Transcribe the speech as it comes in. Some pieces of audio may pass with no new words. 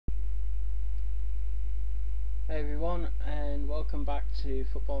Hey everyone, and welcome back to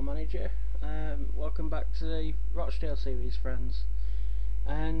Football Manager. Welcome back to the Rochdale series, friends.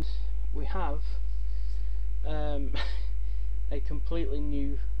 And we have a completely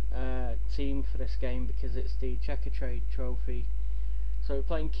new team for this game because it's the Checker Trade Trophy. So we're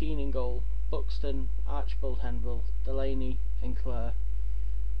playing Keane in goal, Buxton, Archibald Henville, Delaney and Clare,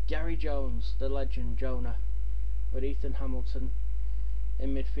 Gary Jones, the legend Jonah, with Ethan Hamilton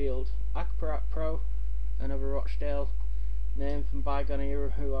in midfield, Akparat Pro, another Rochdale name from bygone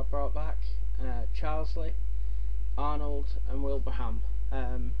era who I brought back, Charlesley, Arnold and Wilbraham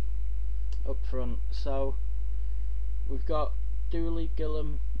up front. So we've got Dooley,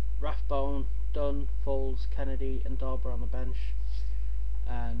 Gillam, Rathbone, Dunn, Foles, Kennedy and Dauber on the bench,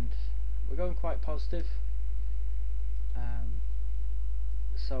 and we're going quite positive.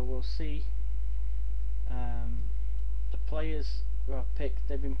 So we'll see. The players who I've picked,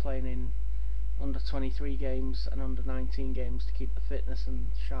 they've been playing in under 23 games and under 19 games to keep the fitness and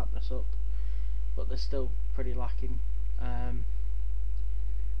sharpness up, but they're still pretty lacking.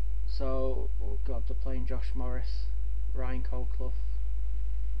 So, oh god, they're playing Josh Morris, Ryan Colclough,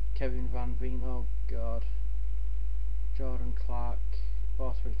 Kevin Van Veen, oh god, Jordan Clark,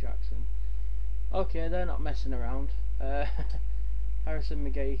 Borthwick Jackson. Okay, they're not messing around. Harrison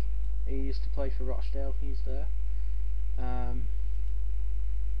McGee, he used to play for Rochdale, he's there.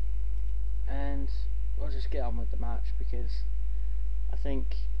 And we'll just get on with the match because I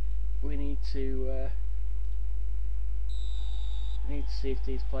think we need to see if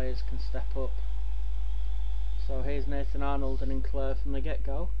these players can step up. So here's Nathan Arnold and Clare from the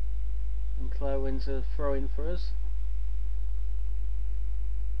get-go, and Clare wins a throw-in for us.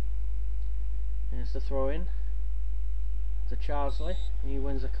 Here's the throw-in to Charlesley. He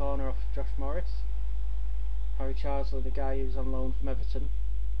wins a corner off Josh Morris. Harry Charlesley, the guy who's on loan from Everton.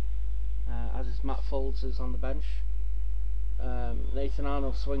 As is Matt Foles, is on the bench. Nathan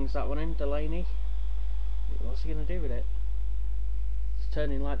Arnold swings that one in. Delaney, what's he going to do with it? It's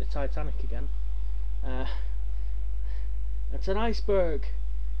turning like the Titanic again. It's an iceberg.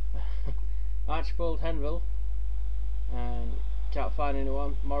 Archibald Henville, can't find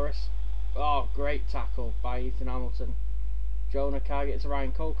anyone. Morris, oh, great tackle by Ethan Hamilton. Jonah can't get to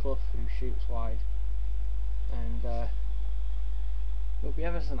Ryan Colclough, who shoots wide. And it would be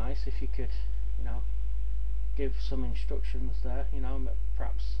ever so nice if you could, you know, give some instructions there, you know,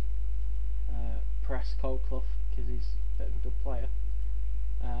 perhaps press Colclough because he's a bit of a good player,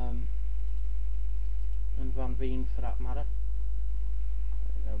 and Van Veen for that matter.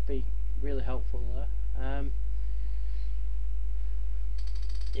 That would be really helpful there.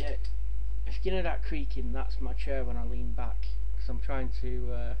 Yeah, if you hear that creaking, that's my chair when I lean back because I'm trying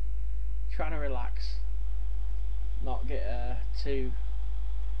to relax, not get too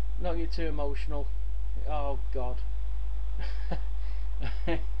emotional. Oh god.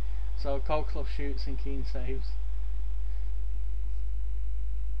 So Colclough shoots and Keane saves,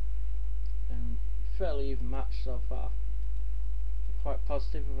 and fairly even match so far. I'm quite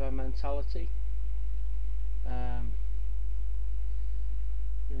positive with our mentality.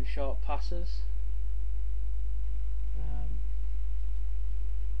 Doing short passes.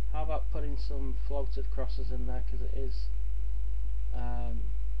 How about putting some floated crosses in there, because it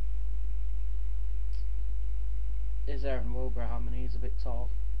is Aaron Wilbraham and he's a bit tall.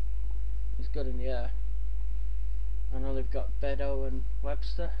 He's good in the air. I know they've got Bedo and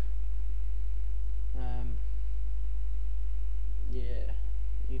Webster. Yeah,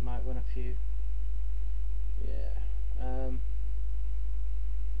 he might win a few. Yeah.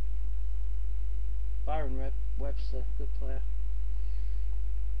 Byron Webster, good player.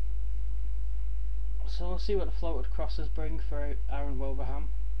 So we'll see what the floated crosses bring for Aaron Wilbraham.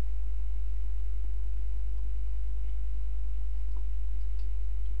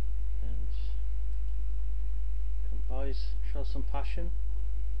 And come boys, show some passion.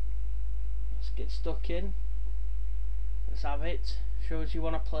 Let's get stuck in. Let's have it. Show us you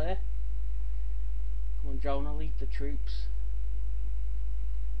want to play. Come on, Jonah, lead the troops.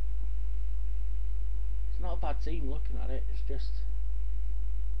 It's not a bad team looking at it. It's just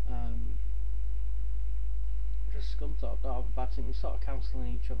Scunthorpe don't have a bad team. We're sort of cancelling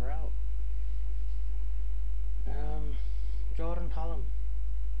each other out. Jordan Hallam.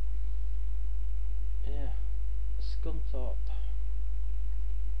 Yeah. Scunthorpe.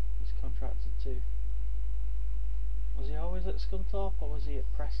 He's contracted too. Was he always at Scunthorpe or was he at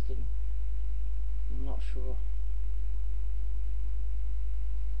Preston? I'm not sure.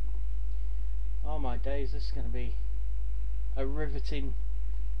 Oh my days, this is going to be a riveting,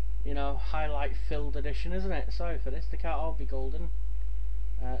 you know, highlight filled edition, isn't it? Sorry for this, they can't all be golden.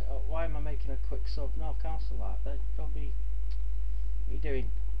 Why am I making a quick sub? No, cancel that. Don't be. What are you doing?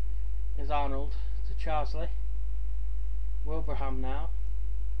 Is Arnold to Charsley. Wilbraham now.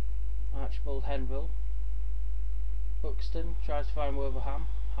 Archibald Henville. Buxton tries to find Wilbraham.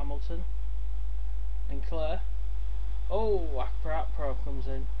 Hamilton. And Clare. Oh, Akpro comes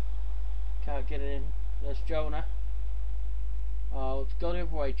in. Can't get it in. There's Jonah. Oh, it's go the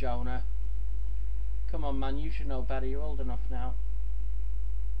other way, Jonah. Come on, man, you should know better. You're old enough now.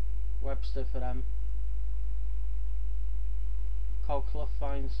 Webster for them. Colclough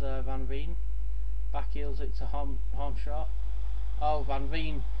finds Van Veen. Back heels it to Hornshaw. Oh, Van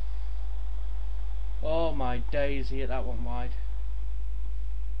Veen. Oh my days, he hit that one wide.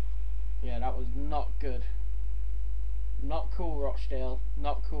 Yeah, that was not good. Not cool, Rochdale.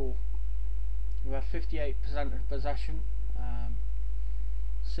 Not cool. We had 58% of possession.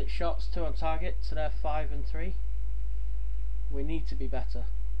 6 shots, 2 on target. So they're 5 and 3. We need to be better.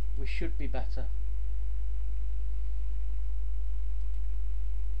 We should be better.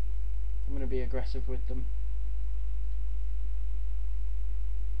 I'm going to be aggressive with them.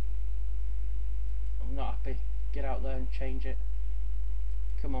 I'm not happy. Get out there and change it.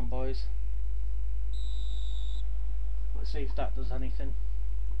 Come on, boys. Let's see if that does anything.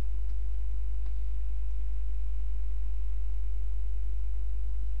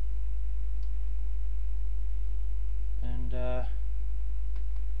 And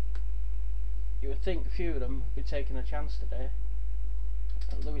you would think a few of them would be taking a chance today.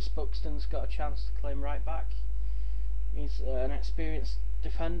 Lewis Buxton's got a chance to claim right back. He's an experienced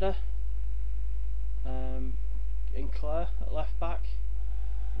defender. In Clare at left back.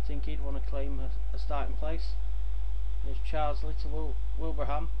 I think he'd want to claim a starting place. There's Charsley to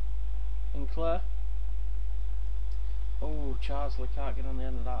Wilbraham in Clare. Oh, Charsley can't get on the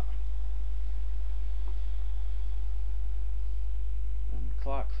end of that. And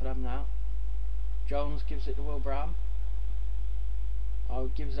Clark for them now. Jones gives it to Wilbraham. Oh,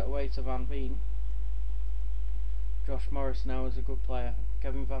 gives it away to Van Veen. Josh Morris now is a good player.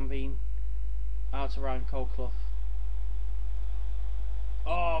 Kevin Van Veen out to Ryan Colclough.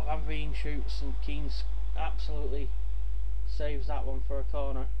 Oh, Van Veen shoots and Keane absolutely saves that one for a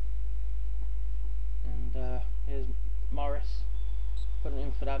corner. And here's Morris putting it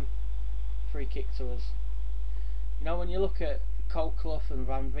in for them. Free kick to us. You know, when you look at Colclough and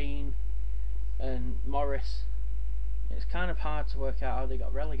Van Veen and Morris, it's kind of hard to work out how they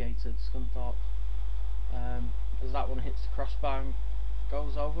got relegated, Scunthorpe. As that one hits the crossbar and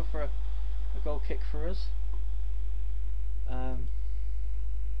goes over for a goal kick for us. Let's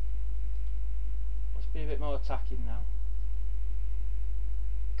be a bit more attacking now.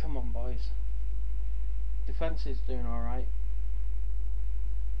 Come on, boys. Defence is doing alright.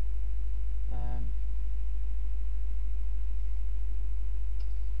 I'm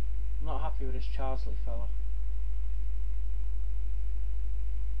not happy with this Charsley fella.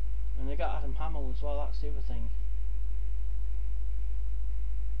 And they got Adam Hamill as well, that's the other thing.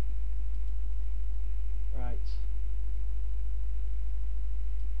 Right.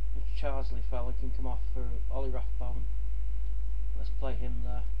 This Charsley fella can come off for Ollie Rathbone. Let's play him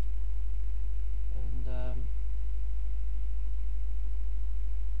there. And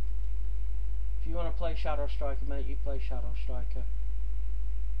if you want to play Shadow Striker, mate, you play Shadow Striker.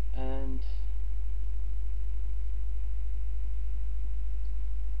 And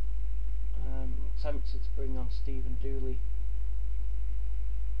I'm tempted to bring on Stephen Dooley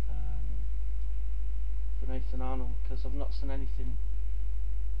for Nathan Arnold, because I've not seen anything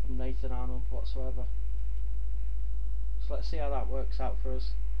from Nathan Arnold whatsoever. So let's see how that works out for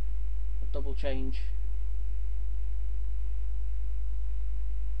us. A double change.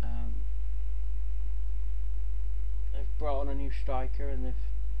 They've brought on a new striker and they've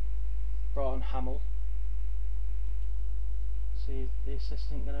brought on Hamill. See the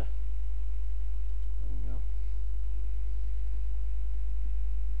assistant gonna. There we go.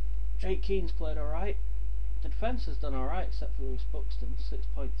 Jake Keane's played alright. The defence has done alright except for Lewis Buxton,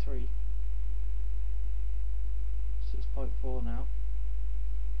 6.3. 6.4 now.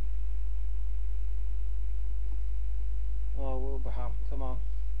 Oh, Wilbraham, come on.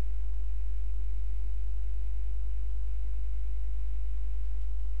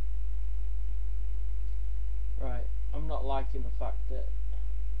 Right, I'm not liking the fact that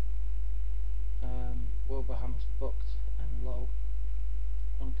Wilbraham's booked and low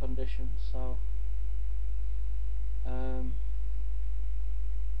on condition, so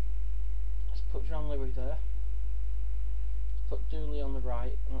let's put John Lewy there. Put Dooley on the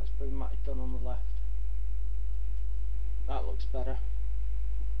right, and let's bring Matty Dunn on the left. That looks better.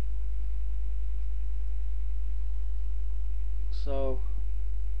 So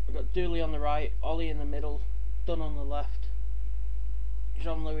we've got Dooley on the right, Ollie in the middle, Dunn on the left,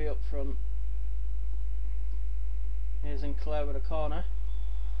 Jean-Louis up front. Here's Claire with a corner,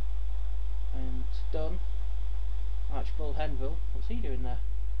 and Dunn. Archibald Henville, what's he doing there?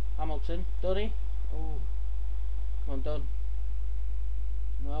 Hamilton, Dunny. Oh, come on, Dunn.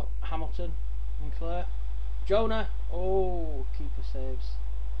 No, Hamilton and Claire. Jonah. Oh, keeper saves.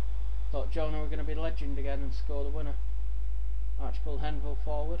 Thought Jonah were going to be legend again and score the winner. Archibald Henville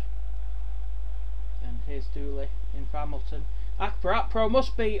forward. And here's Dooley in for Hamilton. Akpro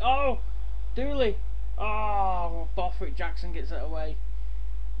must be. Oh, Dooley. Oh, Borthwick Jackson gets it away.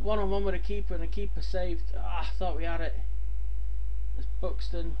 1-on-1 with a keeper, and the keeper saved. Ah, I thought we had it. There's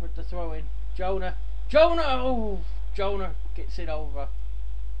Buxton with the throw in. Jonah. Oh, Jonah gets it over.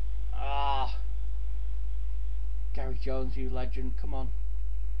 Ah, Gary Jones, you legend. Come on.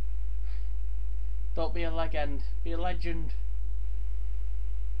 Don't be a legend. Be a legend.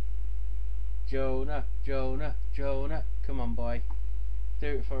 Jonah. Come on, boy. Do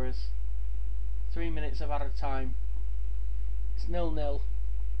it for us. 3 minutes of added time. It's 0-0.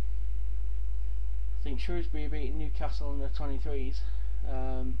 I think Shrewsbury are beating Newcastle in the 23s,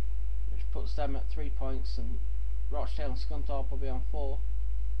 which puts them at 3 points, and Rochdale and Scunthorpe will be on 4.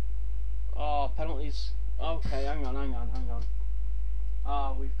 Oh, penalties. Okay, hang on.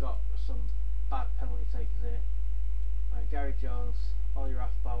 Ah, we've got some bad penalty takers here. Right, Gary Jones, Ollie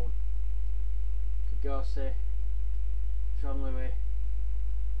Rathbone, Kagose, Jean-Louis,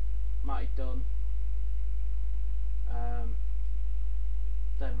 Matty Dunn,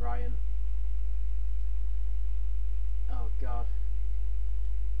 then Ryan. Oh God.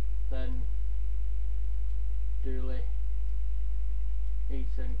 Then Dooley,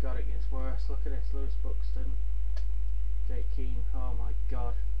 Ethan. God, it gets worse. Look at this. Lewis Buxton, Jake Keane. Oh my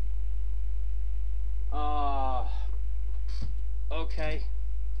God. Ah. Okay.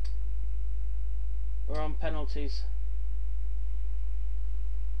 We're on penalties.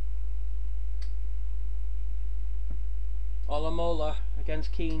 Olamola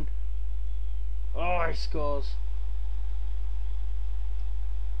against Keane. Oh, he scores.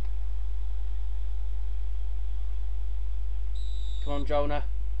 Come on, Jonah.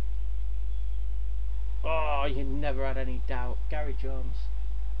 Oh, you never had any doubt. Gary Jones.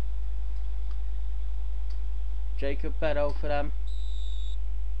 Jacob Beddoe for them.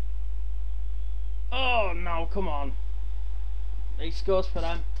 Oh, no, come on. He scores for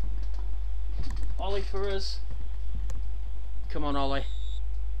them. Ollie for us. Come on, Ollie.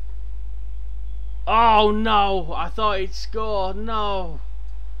 Oh, no. I thought he'd score. No.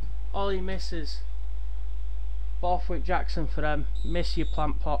 Ollie misses. Borthwick Jackson for them. Miss your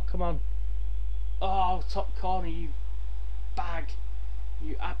plant pot. Come on. Oh, top corner, you bag.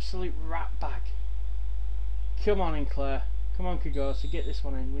 You absolute rat bag. Come on in, Claire. Come on, Kagose. Get this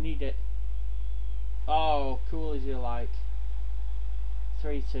one in. We need it. Oh, cool as you like.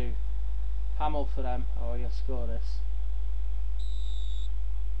 3-2. Hamill for them. Oh, you'll score this.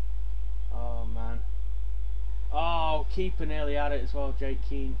 Oh, man. Oh, keeper nearly had it as well, Jake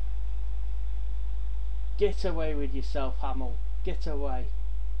Keane. Get away with yourself, Hamill. Get away.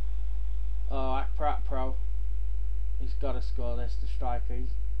 Oh, Akpro. He's got to score this, the striker. He's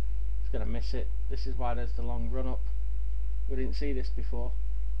going to miss it. This is why there's the long run up. We didn't see this before.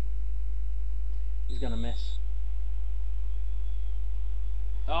 He's going to miss.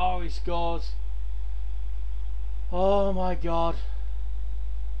 Oh, he scores. Oh my God.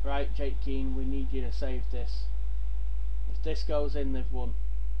 Right, Jake Keane, we need you to save this. If this goes in, they've won.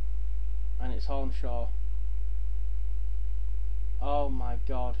 And it's Hornshaw. Oh my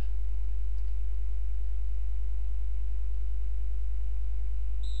God.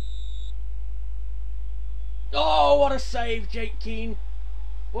 Oh, what a save, Jake Keane.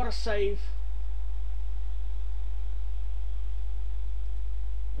 What a save.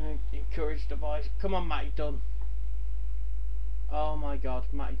 Encourage the boys. Come on, Matty Dunn. Oh my God,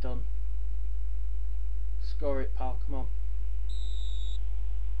 Matty Dunn. Score it, pal. Come on.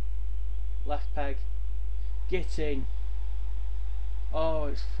 Left peg. Get in. Oh,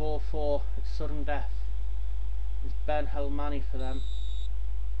 it's 4-4. It's sudden death. It's Ben Helmani for them.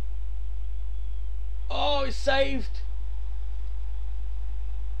 Oh, it's saved.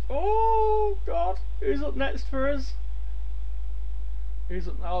 Oh God, who's up next for us? Who's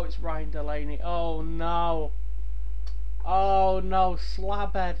up? Oh, it's Ryan Delaney. Oh no. Oh no,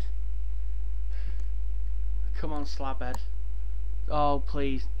 Slabhead. Come on, Slabhead. Oh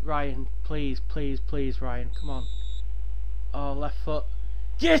please, Ryan. Please, Ryan. Come on. Oh, left foot.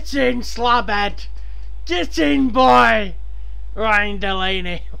 Get in, Slabhead. Get in, boy. Ryan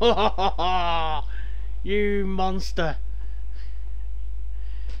Delaney. You monster.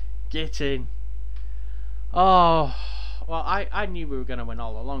 Get in. Oh, well, I knew we were going to win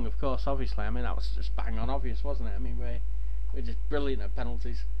all along, of course, obviously. I mean, that was just bang on obvious, wasn't it? I mean, we're just brilliant at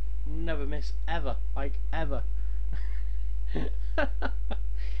penalties. Never miss, ever. Like, ever.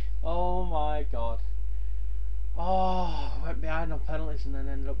 Oh my god. Oh, went behind on penalties and then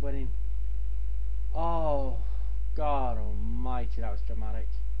ended up winning. Oh, God almighty, that was dramatic.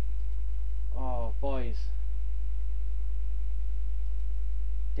 Oh, boys.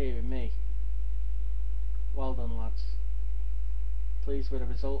 Dear me. Well done, lads. Pleased with the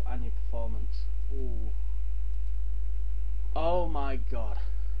result and your performance. Ooh. Oh my god.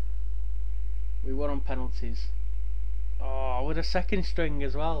 We won on penalties. Oh, with a second string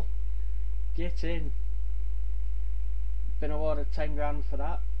as well. Get in. Been awarded 10 grand for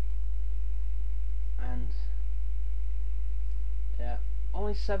that. And yeah,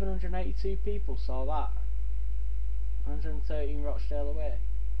 only 782 people saw that. 113 Rochdale away.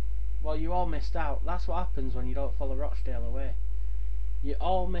 Well, you all missed out. That's what happens when you don't follow Rochdale away. You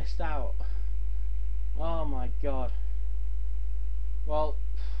all missed out. Oh my god. Well,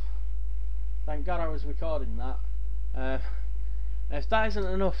 thank God I was recording that. If that isn't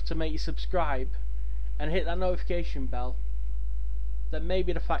enough to make you subscribe and hit that notification bell, then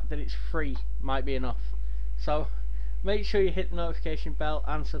maybe the fact that it's free might be enough. So make sure you hit the notification bell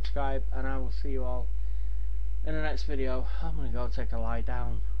and subscribe, and I will see you all in the next video. I'm gonna go take a lie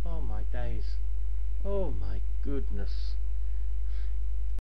down. Oh my days. Oh my goodness.